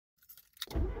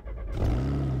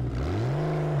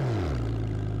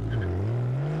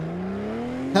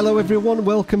Hello everyone,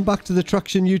 welcome back to the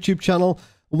Traxion YouTube channel.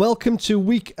 Welcome to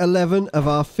week 11 of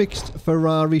our fixed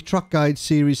Ferrari track guide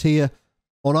series here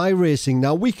on iRacing.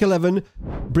 Now week 11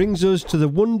 brings us to the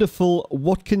wonderful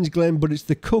Watkins Glen, but it's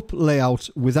the Cup layout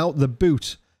without the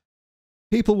boot.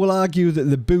 People will argue that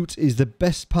the boot is the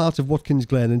best part of Watkins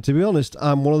Glen, and to be honest,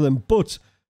 I'm one of them, but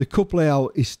the Cup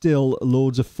layout is still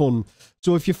loads of fun.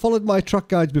 So if you followed my track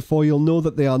guides before, you'll know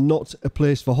that they are not a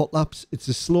place for hot laps. It's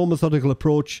a slow, methodical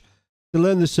approach to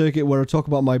learn the circuit where I talk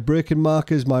about my braking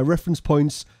markers, my reference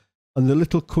points, and the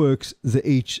little quirks that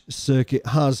each circuit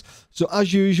has. So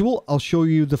as usual, I'll show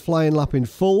you the flying lap in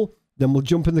full, then we'll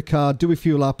jump in the car, do a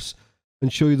few laps,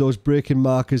 and show you those braking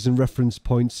markers and reference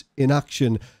points in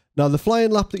action. Now the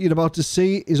flying lap that you're about to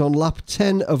see is on lap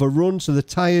 10 of a run, so the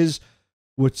tyres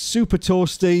were super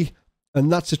toasty, and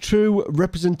that's a true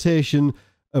representation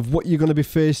of what you're going to be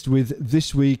faced with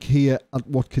this week here at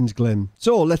Watkins Glen.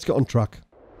 So let's get on track.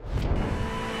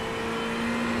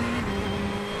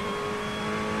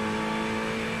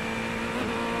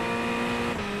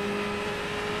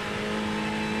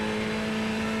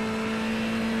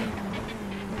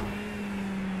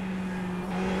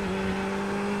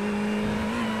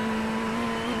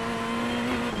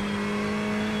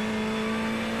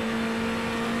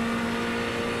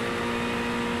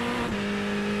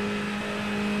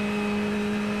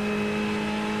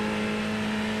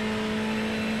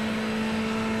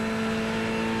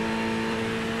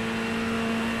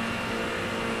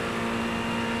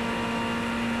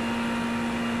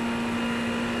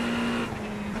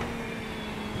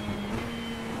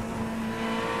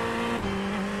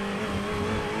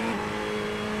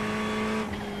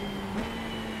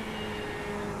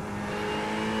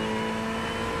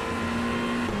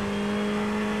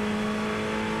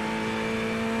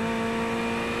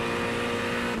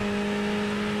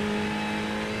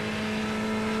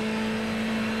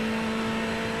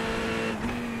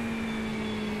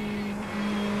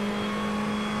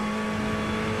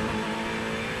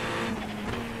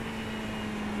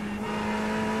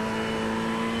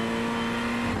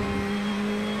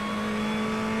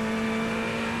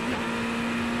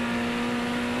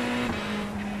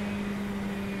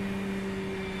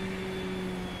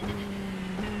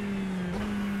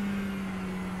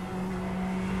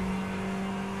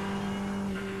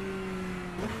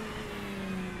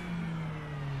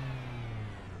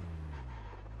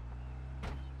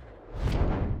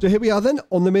 So here we are then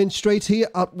on the main straight here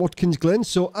at Watkins Glen.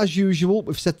 So as usual,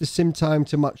 we've set the sim time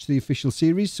to match the official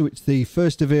series. So it's the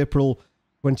 1st of April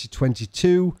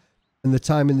 2022 and the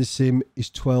time in the sim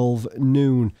is 12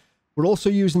 noon. We're also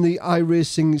using the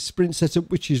iRacing sprint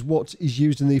setup, which is what is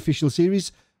used in the official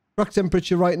series. Track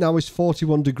temperature right now is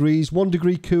 41 degrees, 1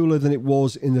 degree cooler than it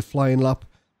was in the flying lap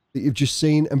that you've just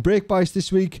seen. And brake bias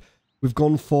this week, we've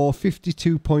gone for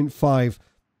 52.5.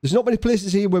 There's not many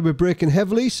places here where we're braking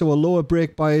heavily, so a lower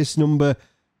brake bias number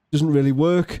doesn't really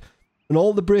work. And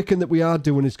all the braking that we are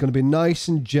doing is going to be nice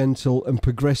and gentle and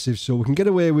progressive, so we can get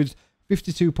away with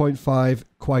 52.5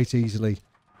 quite easily.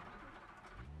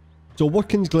 So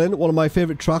Watkins Glen, one of my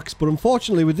favourite tracks, but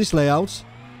unfortunately with this layout,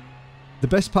 the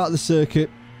best part of the circuit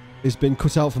has been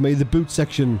cut out for me, the boot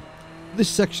section.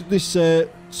 This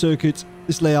circuit,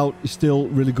 this layout is still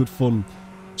really good fun.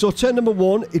 So turn number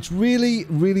 1, it's really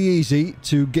easy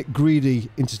to get greedy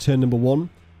into turn number 1.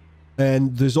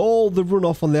 And there's all the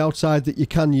runoff on the outside that you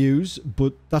can use,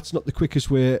 but that's not the quickest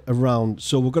way around.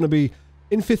 So we're going to be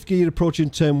in 5th gear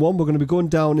approaching turn 1. We're going to be going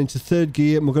down into 3rd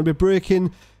gear, and we're going to be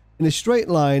braking in a straight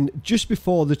line just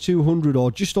before the 200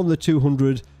 or just on the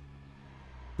 200.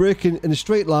 Braking in a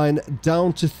straight line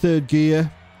down to 3rd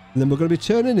gear. And then we're going to be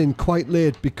turning in quite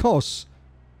late because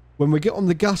when we get on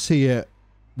the gas here,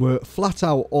 we're flat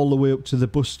out all the way up to the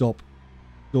bus stop.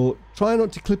 So try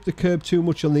not to clip the curb too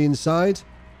much on the inside.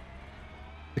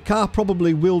 The car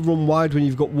probably will run wide when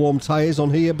you've got warm tyres on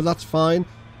here, but that's fine.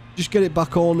 Just get it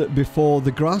back on before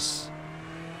the grass.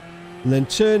 And then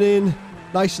turn in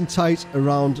nice and tight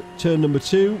around turn number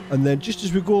 2. And then just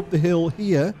as we go up the hill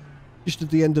here, just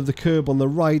at the end of the curb on the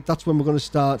right, that's when we're going to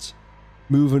start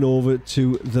moving over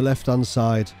to the left-hand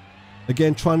side.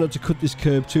 Again, try not to cut this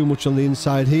curb too much on the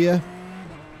inside here.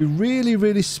 Be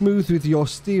really smooth with your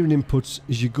steering inputs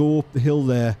as you go up the hill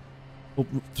there, up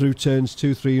through turns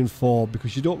 2, 3 and 4,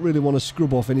 because you don't really want to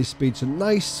scrub off any speed. So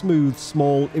nice, smooth,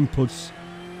 small inputs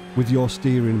with your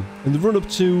steering. And the run up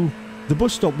to the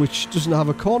bus stop, which doesn't have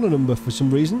a corner number for some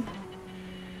reason,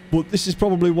 but this is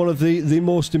probably one of the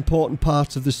most important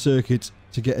parts of the circuit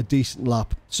to get a decent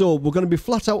lap. So we're going to be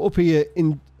flat out up here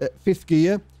in 5th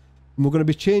gear. And we're going to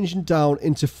be changing down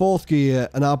into 4th gear,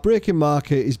 and our braking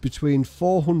marker is between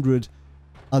 400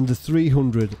 and the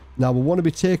 300. Now we want to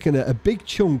be taking a big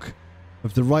chunk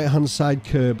of the right hand side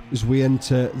curb as we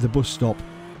enter the bus stop.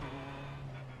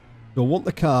 So I want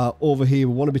the car over here.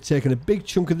 We want to be taking a big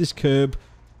chunk of this curb.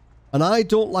 And I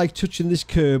don't like touching this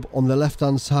curb on the left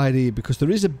hand side here because there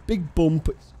is a big bump.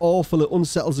 It's awful, it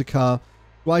unsettles the car.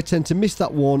 So I tend to miss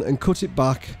that one and cut it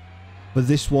back for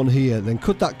this one here. Then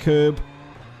cut that curb,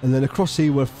 and then across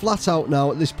here we're flat out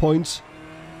now at this point.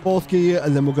 4th gear,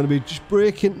 and then we're going to be just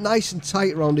braking nice and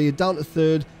tight around here, down to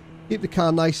 3rd. Keep the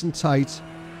car nice and tight,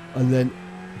 and then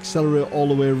accelerate all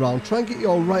the way around. Try and get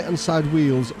your right hand side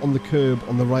wheels on the curb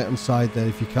on the right hand side there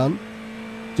if you can.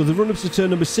 So the run-ups to turn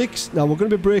number 6. Now we're going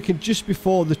to be braking just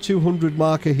before the 200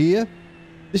 marker here.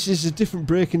 This is a different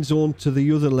braking zone to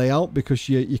the other layout because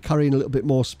you're carrying a little bit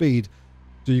more speed.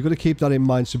 So you've got to keep that in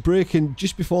mind. So braking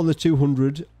just before the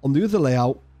 200. On the other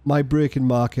layout, my braking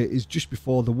marker is just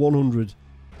before the 100.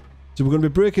 So we're going to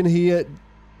be braking here.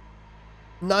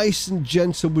 Nice and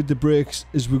gentle with the brakes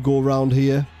as we go around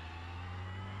here.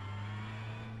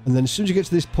 And then as soon as you get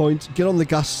to this point, get on the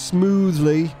gas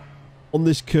smoothly on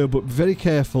this curb, but very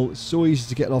careful. It's so easy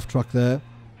to get off track there.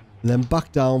 And then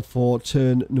back down for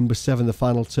turn number 7, the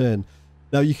final turn.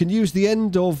 Now you can use the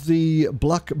end of the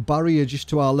black barrier just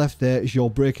to our left there as your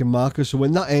braking marker. So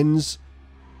when that ends,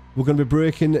 we're going to be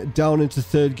braking down into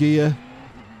 3rd gear.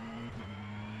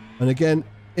 And again,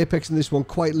 apexing this one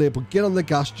quite late, but get on the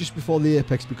gas just before the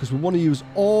apex because we want to use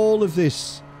all of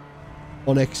this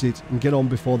on exit and get on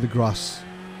before the grass.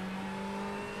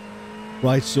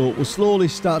 Right, so we'll slowly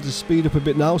start to speed up a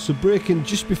bit now. So braking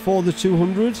just before the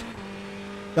 200,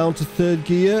 down to 3rd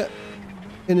gear,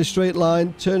 in a straight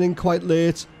line, turning quite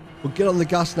late. We'll get on the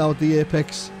gas now at the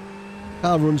apex.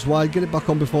 Car runs wide, get it back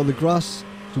on before the grass.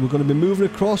 So we're going to be moving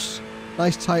across,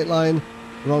 nice tight line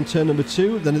around turn number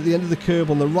 2. Then at the end of the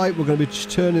curb on the right, we're going to be just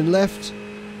turning left.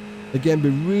 Again, be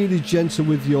really gentle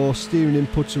with your steering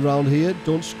inputs around here.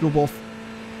 Don't scrub off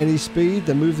any speed.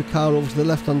 Then move the car over to the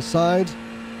left hand side.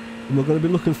 And we're going to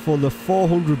be looking for the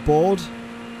 400 board.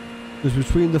 Because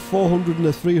between the 400 and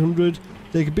the 300,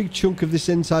 take a big chunk of this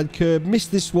inside curb. Miss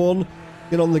this one.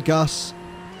 Get on the gas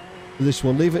for this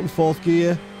one. Leave it in 4th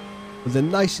gear. But then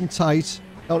nice and tight.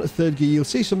 Down to 3rd gear. You'll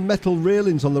see some metal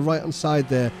railings on the right hand side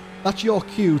there. That's your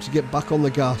cue to get back on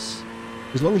the gas.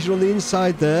 As long as you're on the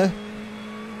inside there,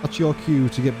 that's your cue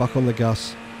to get back on the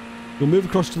gas. We'll move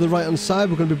across to the right hand side.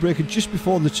 We're going to be braking just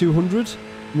before the 200.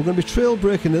 We're going to be trail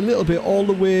braking a little bit all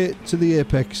the way to the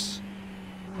apex.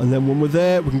 And then when we're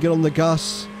there, we can get on the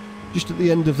gas just at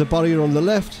the end of the barrier on the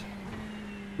left.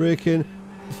 Braking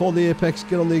before the apex,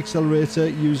 get on the accelerator,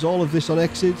 use all of this on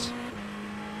exit.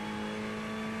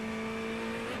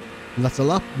 And that's a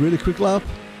lap, really quick lap.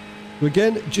 So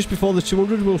again, just before the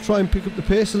 200, we'll try and pick up the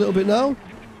pace a little bit now.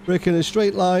 Braking in a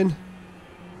straight line.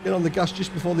 Get on the gas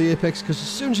just before the apex, because as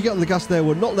soon as you get on the gas there,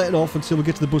 we're not letting off until we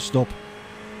get to the bus stop.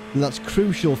 And that's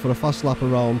crucial for a fast lap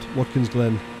around Watkins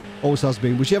Glen. Always has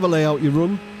been. Whichever layout you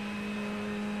run.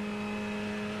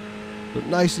 But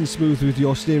nice and smooth with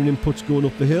your steering inputs going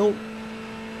up the hill.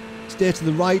 Stay to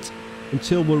the right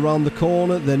until we're around the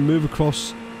corner. Then move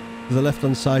across to the left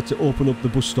hand side to open up the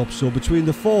bus stop. So between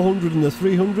the 400 and the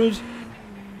 300,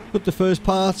 cut the first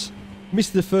part. Miss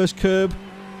the first curb.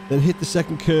 Then hit the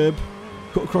second curb.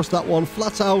 Cut across that one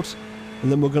flat out.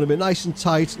 And then we're going to be nice and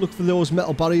tight. Look for those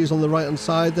metal barriers on the right hand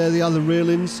side there. They are the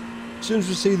railings. As soon as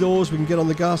we see those, we can get on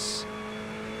the gas.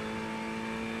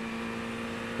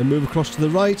 And move across to the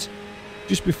right.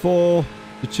 Just before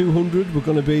the 200, we're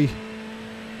going to be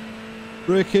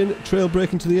braking, trail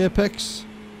braking to the apex.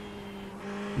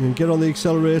 And get on the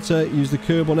accelerator, use the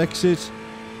curb on exit.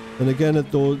 And again,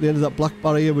 at the end of that black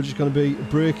barrier, we're just going to be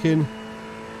braking.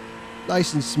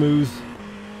 Nice and smooth.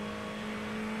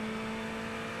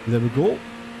 There we go.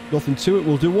 Nothing to it.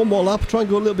 We'll do one more lap. Try and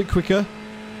go a little bit quicker.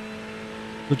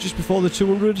 But just before the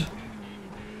 200.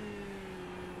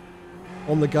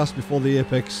 On the gas before the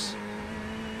apex.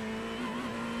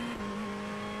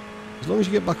 As long as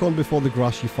you get back on before the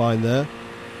grass, you're fine there.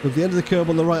 At the end of the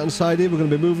curb on the right hand side here, we're going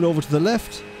to be moving over to the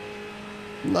left.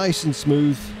 Nice and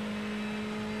smooth.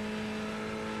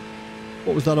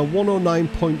 What was that? A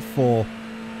 109.4.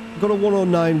 I've got a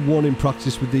 109.1 in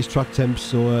practice with these track temps,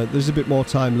 so there's a bit more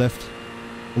time left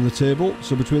on the table.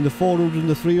 So between the 400 and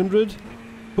the 300,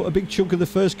 put a big chunk of the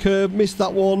first curb, missed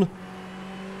that one.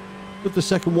 Put the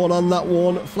second one on that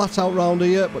one, flat out round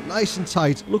here, but nice and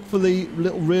tight. Look for the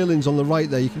little railings on the right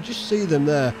there. You can just see them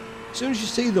there. As soon as you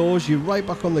see those, you're right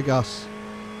back on the gas.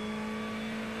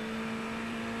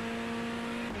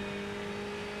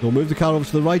 So we'll move the car over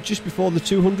to the right just before the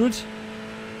 200.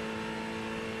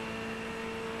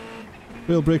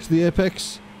 Trail brake to the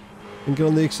apex and get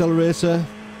on the accelerator.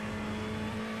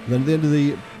 And then at the end of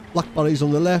the black barriers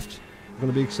on the left, we're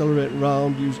going to be accelerating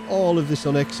around, use all of this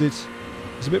on exit.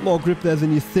 There's a bit more grip there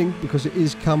than you think because it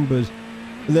is cambered.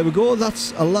 And there we go,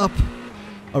 that's a lap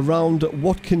around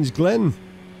Watkins Glen.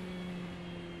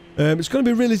 It's going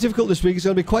to be really difficult this week. It's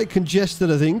going to be quite congested,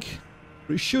 I think.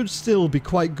 But it should still be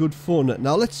quite good fun.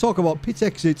 Now let's talk about pit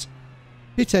exit,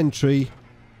 pit entry,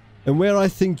 and where I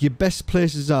think your best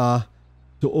places are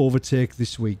to overtake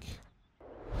this week.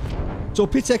 So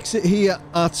pit exit here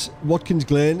at Watkins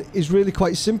Glen is really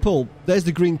quite simple. There's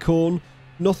the green cone.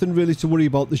 Nothing really to worry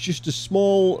about. There's just a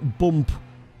small bump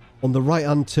on the right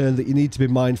hand turn that you need to be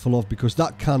mindful of because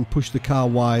that can push the car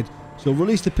wide. So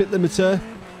release the pit limiter.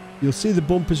 You'll see the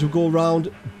bump as we go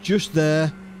around just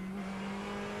there.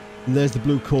 And there's the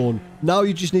blue cone. Now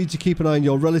you just need to keep an eye on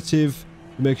your relative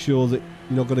to make sure that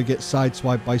you're not going to get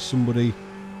sideswiped by somebody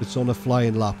that's on a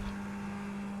flying lap.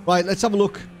 Right, let's have a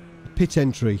look at pit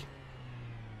entry.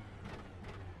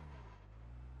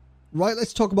 Right,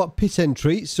 let's talk about pit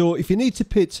entry. So if you need to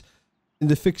pit in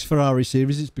the fixed Ferrari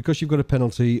series, it's because you've got a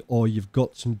penalty or you've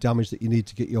got some damage that you need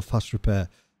to get your fast repair.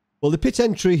 Well, the pit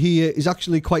entry here is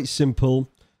actually quite simple.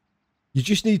 You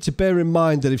just need to bear in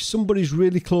mind that if somebody's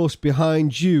really close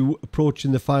behind you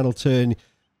approaching the final turn,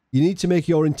 you need to make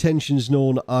your intentions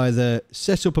known. Either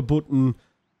set up a button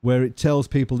where it tells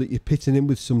people that you're pitting in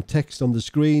with some text on the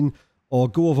screen, or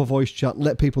go over voice chat and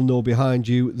let people know behind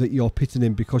you that you're pitting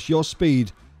in, because your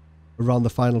speed around the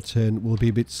final turn will be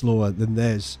a bit slower than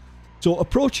theirs. So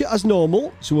approach it as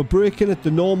normal. So we're braking at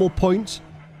the normal point,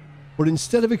 but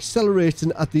instead of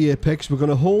accelerating at the apex, we're going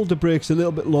to hold the brakes a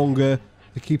little bit longer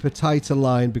to keep a tighter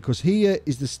line, because here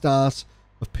is the start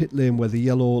of pit lane where the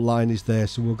yellow line is there.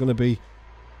 So we're going to be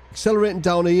accelerating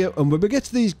down here, and when we get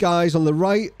to these guys on the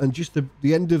right and just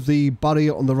the end of the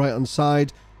barrier on the right hand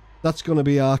side, that's going to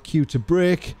be our cue to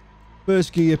brake.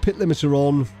 First gear, pit limiter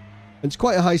on, and it's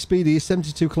quite a high speed here,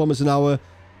 72 kilometers an hour,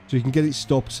 so you can get it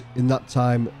stopped in that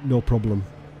time, no problem.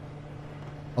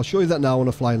 I'll show you that now on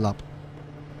a flying lap.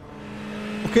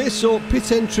 Okay, so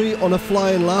pit entry on a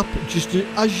flying lap, just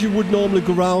as you would normally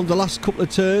go around the last couple of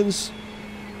turns.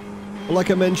 But like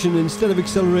I mentioned, instead of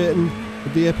accelerating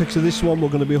at the apex of this one, we're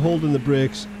going to be holding the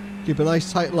brakes, keep a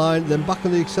nice tight line, then back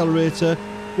on the accelerator,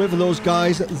 wait for those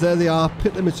guys, there they are,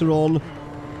 pit limiter on,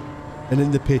 and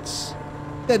in the pits.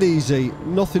 Dead easy,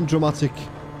 nothing dramatic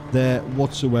there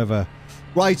whatsoever.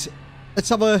 Right, let's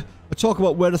have a talk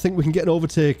about where I think we can get an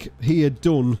overtake here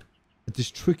done at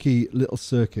this tricky little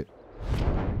circuit.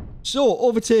 So,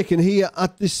 overtaking here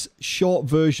at this short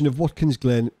version of Watkins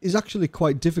Glen is actually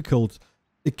quite difficult.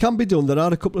 It can be done. There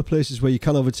are a couple of places where you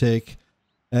can overtake,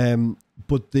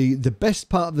 but the best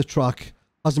part of the track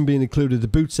hasn't been included, the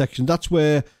boot section. That's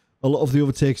where a lot of the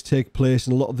overtakes take place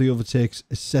and a lot of the overtakes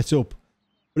are set up.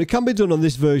 But it can be done on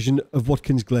this version of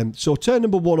Watkins Glen. So, turn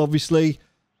number one, obviously,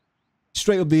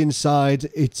 straight up the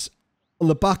inside. It's on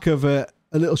the back of a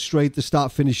little straight, the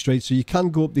start-finish straight, so you can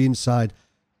go up the inside.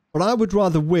 But I would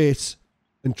rather wait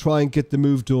and try and get the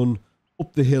move done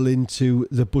up the hill into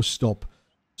the bus stop.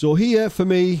 So here, for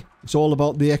me, it's all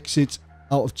about the exit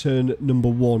out of turn number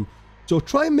one. So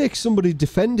try and make somebody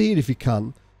defend here if you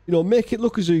can. You know, make it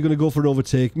look as though you're going to go for an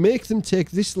overtake. Make them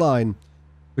take this line,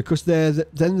 because then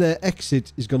their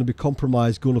exit is going to be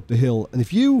compromised going up the hill. And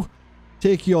if you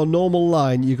take your normal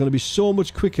line, you're going to be so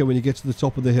much quicker when you get to the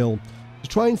top of the hill. So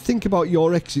try and think about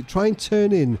your exit. Try and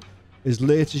turn in as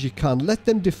late as you can. Let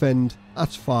them defend,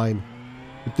 that's fine.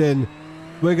 But then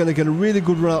we're going to get a really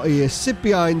good run out of here. Sit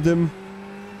behind them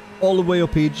all the way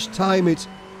up here. Just time it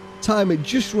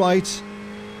just right.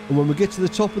 And when we get to the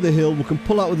top of the hill, we can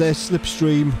pull out of their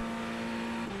slipstream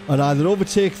and either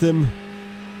overtake them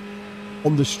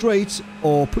on the straight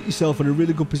or put yourself in a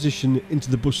really good position into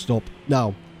the bus stop.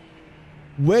 Now,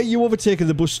 where you overtake in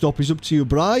the bus stop is up to you,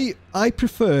 but I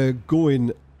prefer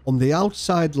going on the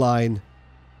outside line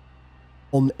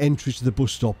on entry to the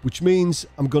bus stop, which means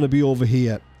I'm going to be over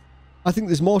here. I think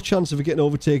there's more chance of getting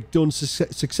overtake done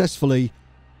successfully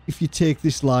if you take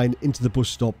this line into the bus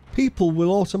stop. People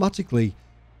will automatically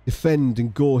defend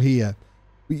and go here,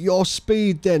 but your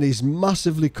speed then is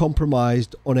massively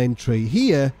compromised on entry.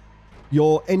 Here,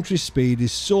 your entry speed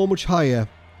is so much higher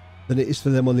than it is for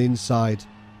them on the inside.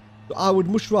 So I would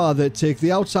much rather take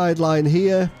the outside line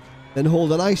here, then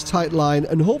hold a nice tight line,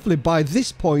 and hopefully by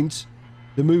this point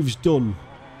the move's done.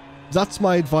 That's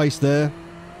my advice there.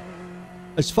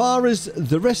 As far as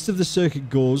the rest of the circuit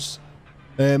goes,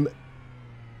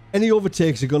 any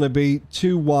overtakes are going to be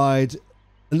too wide,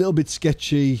 a little bit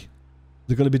sketchy,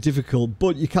 they're going to be difficult,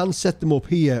 but you can set them up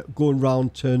here going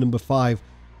round turn number 5.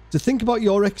 So think about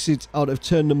your exit out of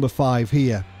turn number 5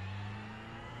 here.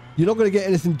 You're not going to get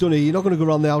anything done here. You're not going to go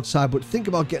around the outside, but think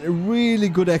about getting a really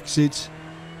good exit.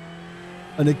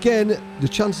 And again, the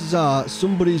chances are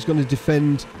somebody's going to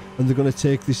defend and they're going to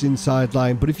take this inside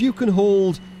line. But if you can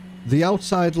hold the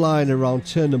outside line around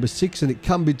turn number 6, and it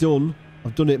can be done,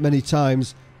 I've done it many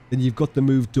times, then you've got the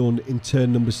move done in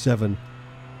turn number 7.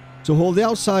 So hold the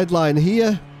outside line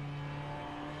here.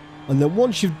 And then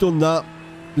once you've done that,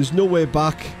 there's no way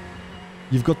back.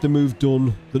 You've got the move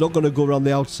done. They're not going to go around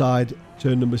the outside,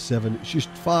 turn number 7. It's just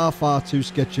far, far too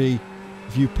sketchy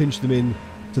if you pinch them in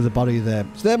to the barrier there.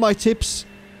 So they're my tips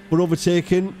for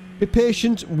overtaking. Be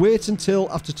patient. Wait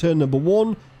until after turn number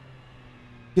 1.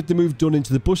 Get the move done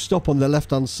into the bus stop on the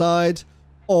left-hand side.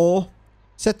 Or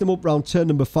set them up around turn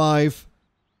number 5.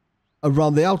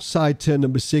 Around the outside, turn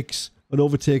number 6. And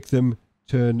overtake them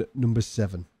turn number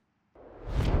 7.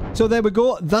 So there we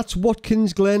go. That's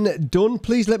Watkins Glen done.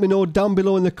 Please let me know down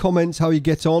below in the comments how you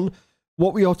get on.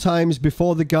 What were your times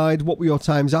before the guide? What were your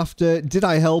times after? Did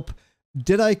I help?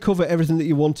 Did I cover everything that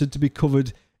you wanted to be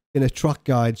covered in a track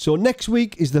guide? So next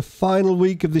week is the final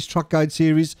week of this track guide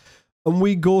series. And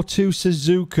we go to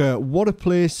Suzuka. What a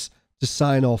place to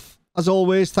sign off. As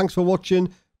always, thanks for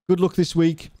watching. Good luck this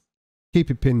week.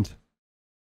 Keep it pinned.